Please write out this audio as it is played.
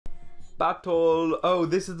battle. Oh,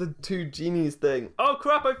 this is the two genies thing. Oh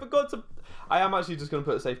crap, I forgot to... I am actually just going to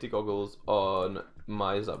put safety goggles on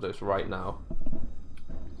my Zapdos right now.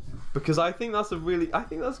 Because I think that's a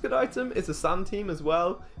good item. It's a sand team as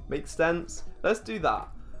well. Makes sense. Let's do that.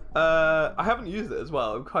 I haven't used it as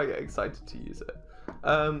well. I'm quite excited to use it.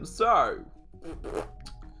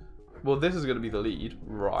 Well, this is going to be the lead,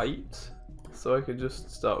 right? So I can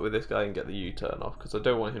just start with this guy and get the U-turn off, because I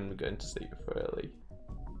don't want him to go into sleep early.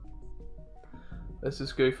 Let's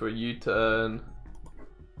just go for a U-turn.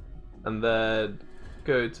 And then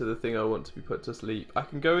go to the thing I want to be put to sleep. I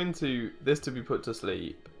can go into this to be put to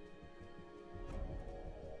sleep.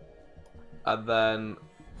 And then...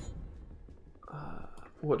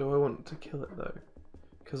 what do I want to kill it though?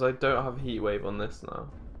 Because I don't have Heat Wave on this now.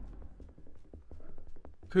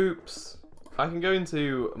 Poops. I can go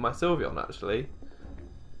into my Sylveon actually.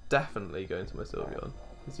 Definitely go into my Sylveon.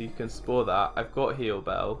 Because you can spore that. I've got Heal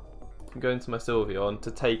Bell. I can go into my Sylveon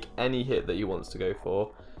to take any hit that he wants to go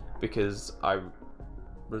for. Because I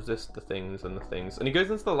resist the things. And he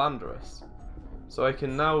goes into the Landorus. So I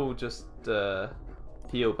can now just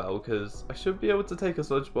Heal Bell. Because I should be able to take a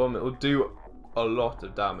Sludge Bomb. It will do a lot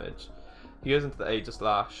of damage. He goes into the Aegis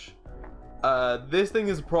Slash. This thing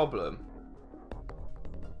is a problem.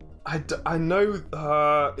 I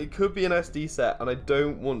know it could be an SD set, and I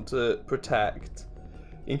don't want to protect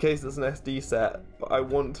in case it's an SD set, but I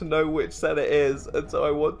want to know which set it is, and so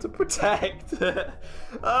I want to protect.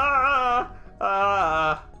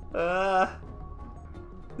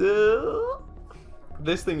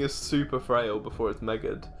 This thing is super frail before it's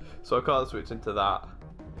megaed, so I can't switch into that.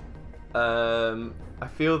 I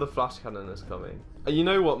feel the Flash Cannon is coming. And you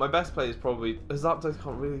know what? My best play is probably... Zapdos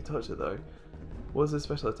can't really touch it though. What's his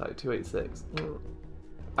special attack? 286.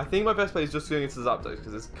 I think my best play is just going into Zapdos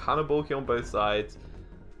because it's kind of bulky on both sides.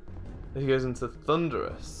 He goes into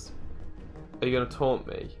Thunderous. Are you going to taunt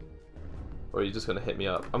me? Or are you just going to hit me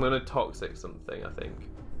up? I'm going to Toxic something, I think.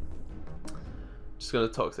 Just going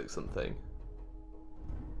to Toxic something.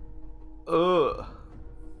 Ugh.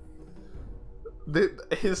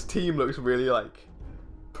 His team looks really like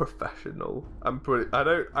professional.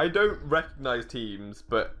 I don't recognize teams,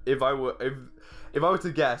 but if I were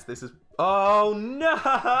to guess, this is... Oh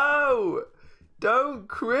no! Don't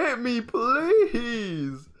crit me,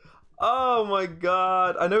 please! Oh my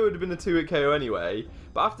god! I know it would have been a 2-hit KO anyway,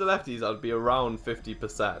 but after lefties I'd be around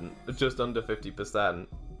 50%, just under 50%,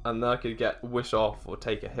 and then I could get Wish Off or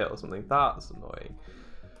take a hit or something. That's annoying.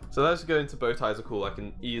 So let's go into Bow Ties Are Cool. I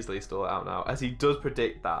can easily stall it out now, as he does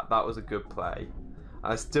predict that. That was a good play.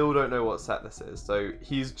 I still don't know what set this is, so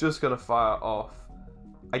he's just going to fire off...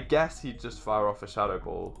 I guess he'd just fire off a Shadow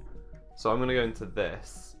Ball. So I'm going to go into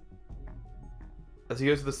this. As he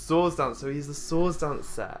goes to the Swords Dance, so he's the Swords Dance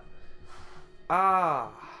set.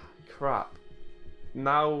 Ah, crap.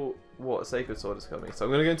 Now what? Sacred Sword is coming. So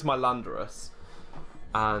I'm going to go into my Landorus,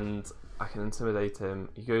 and I can intimidate him.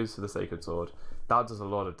 He goes for the Sacred Sword. That does a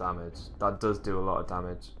lot of damage. That does do a lot of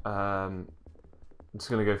damage. I'm just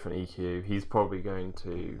going to go for an EQ. He's probably going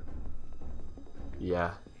to...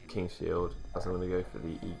 Yeah, King's Shield. So I'm going to go for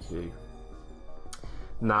the EQ.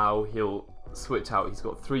 Now he'll switch out. He's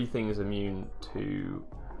got 3 things immune to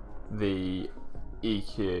the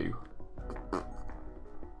EQ.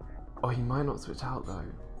 Oh, he might not switch out though.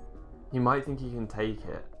 He might think he can take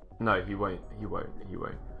it. No, he won't. He won't. He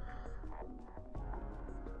won't.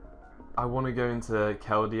 I want to go into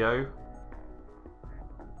Keldeo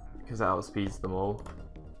because it outspeeds them all.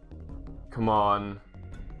 Come on.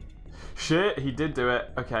 Shit, he did do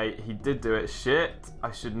it. Okay, he did do it. Shit,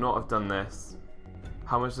 I should not have done this.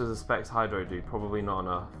 How much does a Specs Hydro do? Probably not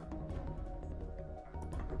enough.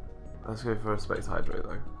 Let's go for a Specs Hydro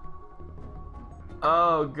though.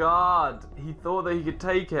 Oh god, he thought that he could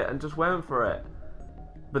take it and just went for it.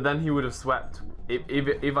 But then he would have swept.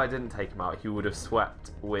 If I didn't take him out, he would have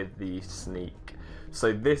swept with the Sneak.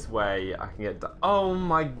 So this way I can get... Oh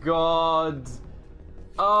my god!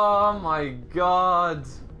 Oh my god!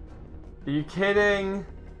 Are you kidding?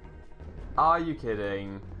 Are you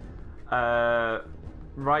kidding?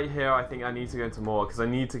 Right here I think I need to go into more because I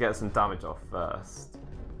need to get some damage off first.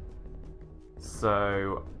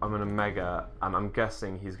 So I'm going to Mega, and I'm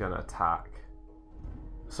guessing he's going to attack.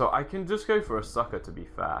 So I can just go for a Sucker, to be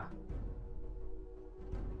fair.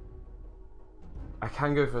 I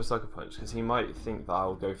can go for a Sucker Punch because he might think that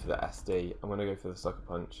I'll go for the SD. I'm going to go for the Sucker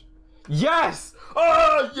Punch. Yes!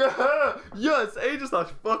 Oh, yeah! Yes! Aegis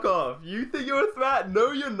Slash, fuck off. You think you're a threat?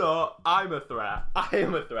 No, you're not. I'm a threat. I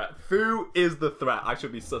am a threat. Fu is the threat. I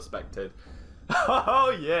should be suspected.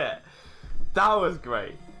 Oh, yeah. That was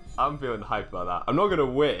great. I'm feeling hyped about that. I'm not going to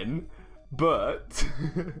win, But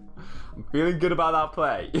I'm feeling good about that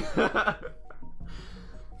play.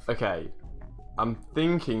 Okay, I'm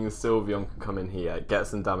thinking Sylveon can come in here, get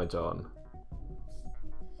some damage on.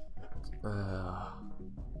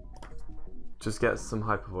 Just get some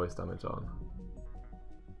Hyper Voice damage on.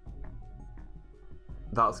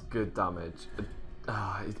 That's good damage.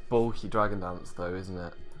 It's bulky Dragon Dance though, isn't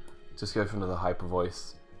it? Just go for another Hyper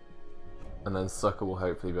Voice. And then Sucker will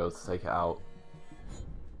hopefully be able to take it out.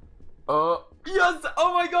 Oh, yes!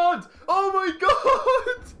 Oh my god! Oh my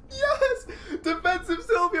god! Yes! Defensive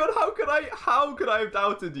Sylveon, how could I have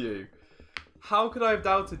doubted you? How could I have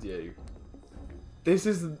doubted you? This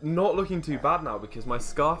is not looking too bad now because my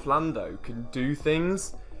Scarf Lando can do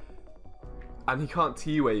things and he can't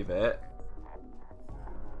T-Wave it.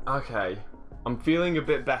 Okay, I'm feeling a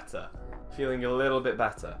bit better. Feeling a little bit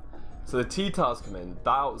better. So the T-Tars come in, that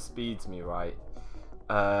outspeeds me, right?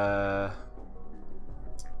 Oh,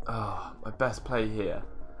 my best play here.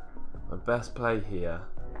 My best play here.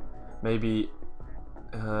 Maybe,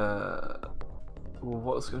 well,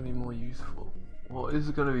 what's going to be more useful? What is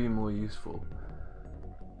going to be more useful?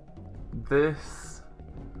 This,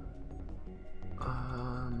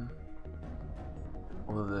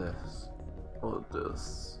 or this, or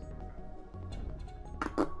this.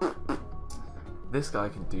 This guy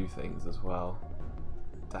can do things as well.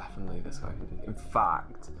 Definitely this guy can do. In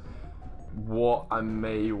fact, what I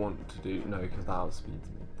may want to do, no, because that outspeeds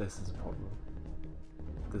me. This is a problem.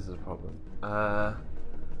 This is a problem.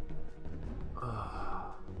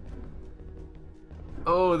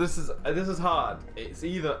 Oh, this is hard. It's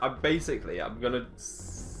either I'm gonna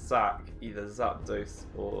sack either Zapdos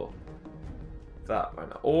or that right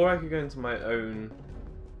now, or I could go into my own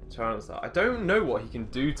Tyranitar. I don't know what he can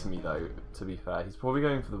do to me though. To be fair, he's probably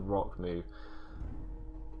going for the Rock move.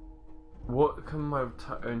 What can my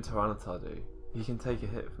own Tyranitar do? He can take a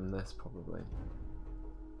hit from this probably.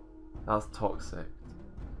 That's toxic.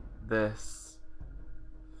 This.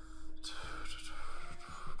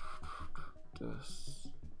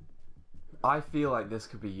 I feel like this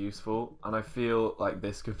could be useful, and I feel like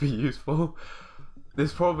this could be useful.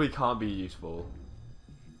 This probably can't be useful.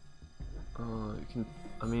 Oh, it can.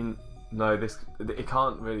 I mean, no, it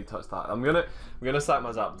can't really touch that. I'm gonna sack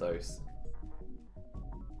my Zapdos.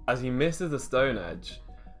 As he misses the Stone Edge,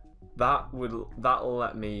 that'll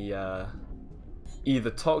let me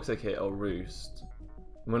either Toxic Hit or Roost.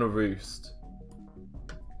 I'm gonna Roost.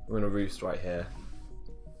 I'm gonna Roost right here.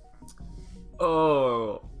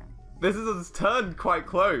 Oh, this has turned quite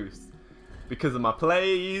close because of my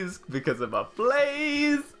plays.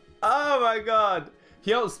 Oh my god,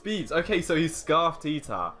 he outspeeds. Okay, so he's Scarf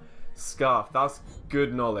T-Tar. Scarf, that's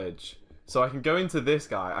good knowledge. So I can go into this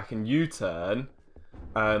guy. I can U-turn.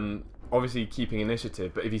 Obviously keeping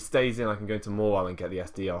initiative, but if he stays in, I can go into Mawile and get the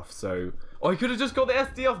SD off. So, oh, he could have just got the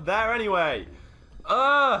SD off there anyway.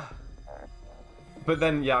 But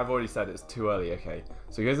then, yeah, I've already said it's too early. Okay,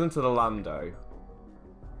 so he goes into the Lando.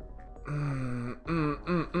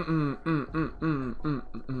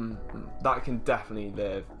 That can definitely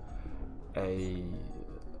live a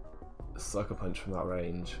Sucker Punch from that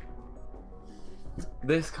range.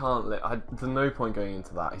 This can't live. There's no point going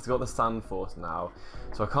into that. He's got the Sand Force now,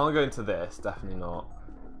 so I can't go into this. Definitely not.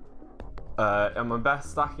 And my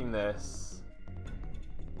best stacking this.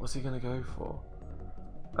 What's he gonna go for?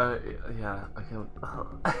 Yeah, I can.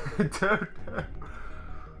 I don't know.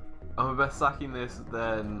 I'm best stacking this,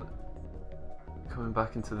 then coming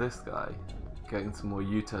back into this guy, getting some more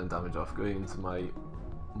U-turn damage off, going into my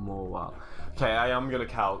Mawile. Okay, I am gonna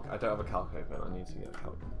calc. I don't have a calc open. I need to get a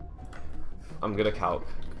calc. I'm gonna calc.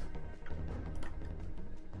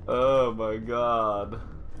 Oh my god.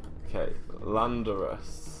 Okay,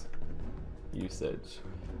 Landorus usage.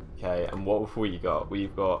 Okay, and what have we got?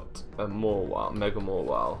 We've got a Mawile,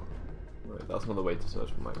 Mega-Mawile. Right, that's not the way to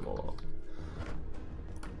search for Mega-Mawile.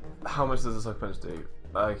 How much does the Sucker Punch do?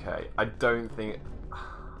 Okay, I don't think.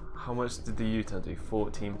 How much did the U-turn do?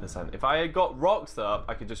 14%. If I had got rocks up,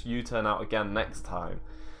 I could just U-turn out again next time.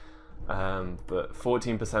 But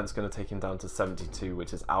 14% is going to take him down to 72,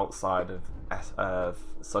 which is outside of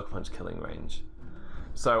Sucker Punch killing range.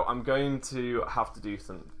 So I'm going to have to do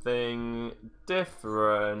something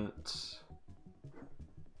different.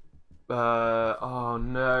 Oh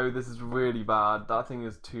no, this is really bad. That thing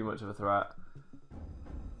is too much of a threat.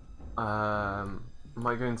 Am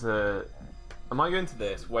I going to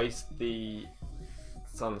this? Waste the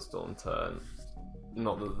Sandstorm turn?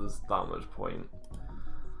 Not that there's that much point.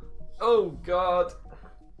 Oh god!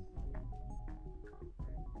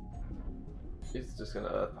 It's just gonna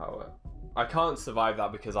Earth Power. I can't survive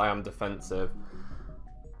that because I am defensive.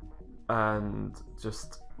 And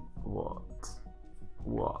just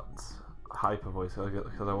What? Hyper voice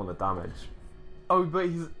because I want the damage. Oh, but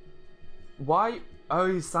he's... Why?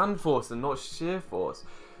 Oh, he's Sand Force and not Sheer Force.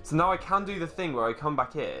 So now I can do the thing where I come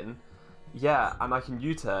back in. Yeah, and I can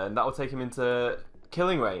U-turn. That will take him into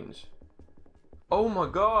killing range. Oh my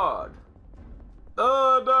god.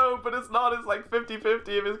 Oh no, but it's not. It's like 50-50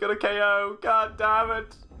 if it's going to KO. God damn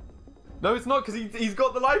it. No, it's not because he's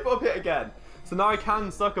got the life up hit again. So now I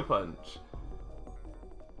can Sucker Punch.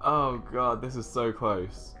 Oh god, this is so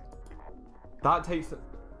close. That takes...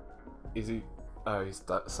 Is he... Oh, he's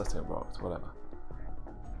setting up rocks, whatever.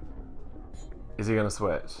 Is he going to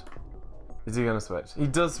switch? Is he going to switch? He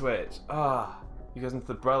does switch. Ah, he goes into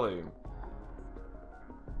the Breloom.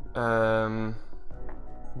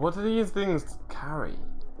 What do these things carry?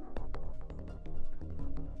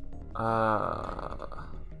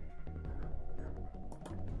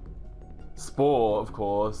 Spore, of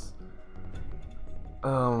course.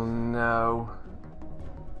 Oh no.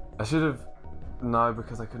 I should have... No,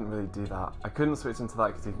 because I couldn't really do that. I couldn't switch into that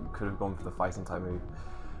because he could have gone for the fighting type move.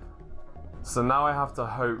 So now I have to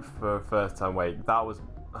hope for first turn wake. That was...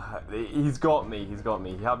 he's got me, he's got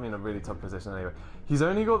me. He had me in a really tough position anyway. He's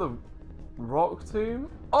only got the Rock Tomb?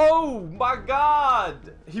 Oh my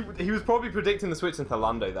god! He was probably predicting the switch into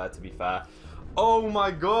Lando there, to be fair. Oh my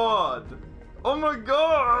god! Oh my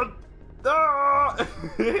god! Ah!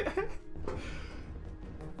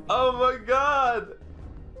 Oh my god!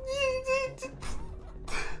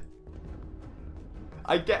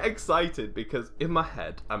 I get excited because in my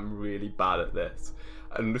head I'm really bad at this,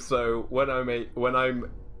 and so when I'm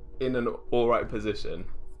in an alright position,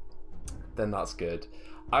 then that's good.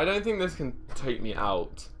 I don't think this can take me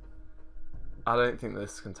out. I don't think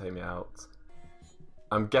this can take me out.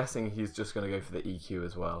 I'm guessing he's just going to go for the EQ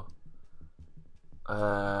as well.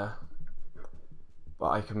 But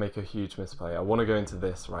I can make a huge misplay. I want to go into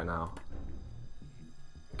this right now,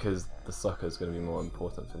 because the sucker is going to be more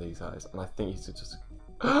important for these guys, and I think he should just...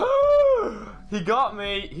 He got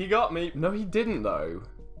me! He got me! No, he didn't though.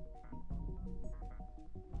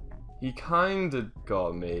 He kinda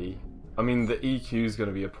got me. I mean, the EQ is going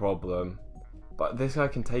to be a problem, but this guy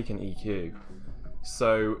can take an EQ.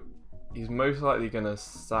 So, he's most likely going to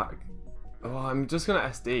sack... Oh, I'm just going to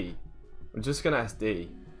SD. I'm just going to SD.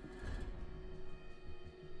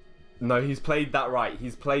 No, he's played that right.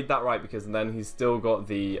 He's played that right because then he's still got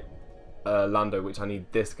the Lando, which I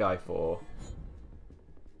need this guy for.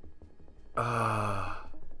 Oh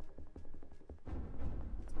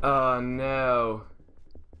no.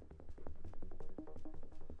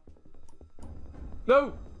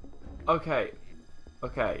 No! Okay.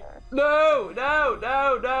 Okay. No! No!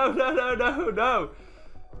 No! No! No! No! No! No!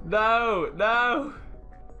 No! No!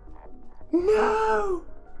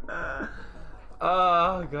 No!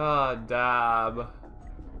 Oh god damn.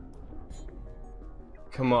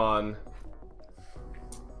 Come on.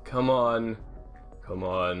 Come on. Come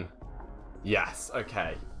on. Yes,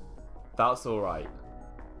 okay. That's alright.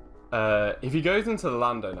 If he goes into the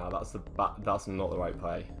Lando now, that's not the right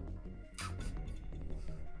play.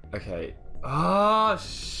 Okay. Ah,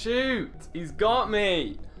 shoot! He's got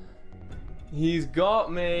me! He's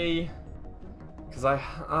got me! Because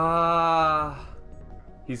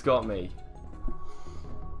he's got me.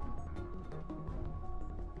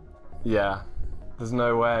 Yeah. There's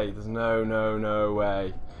no way. There's no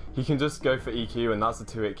way. He can just go for EQ and that's a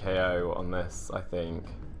 2-hit KO on this, I think.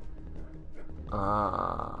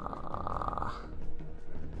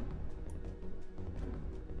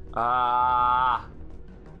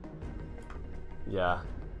 Yeah.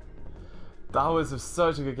 That was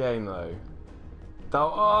such a good game though.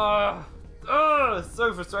 So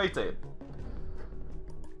frustrating.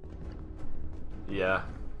 Yeah.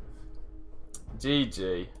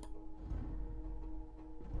 GG.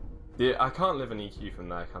 Yeah, I can't live an EQ from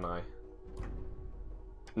there, can I?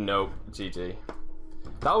 Nope, GG.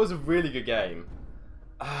 That was a really good game.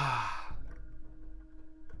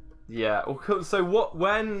 Yeah, so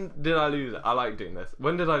when did I lose it? I like doing this.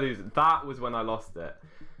 When did I lose it? That was when I lost it.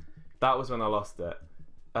 That was when I lost it.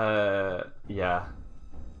 Yeah.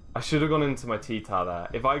 I should have gone into my T-Tar there.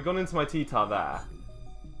 If I had gone into my T-Tar there,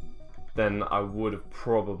 then I would have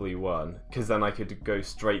probably won, because then I could go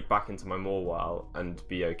straight back into my Mawile and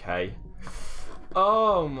be okay.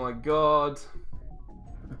 Oh my god.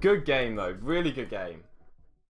 Good game though, really good game.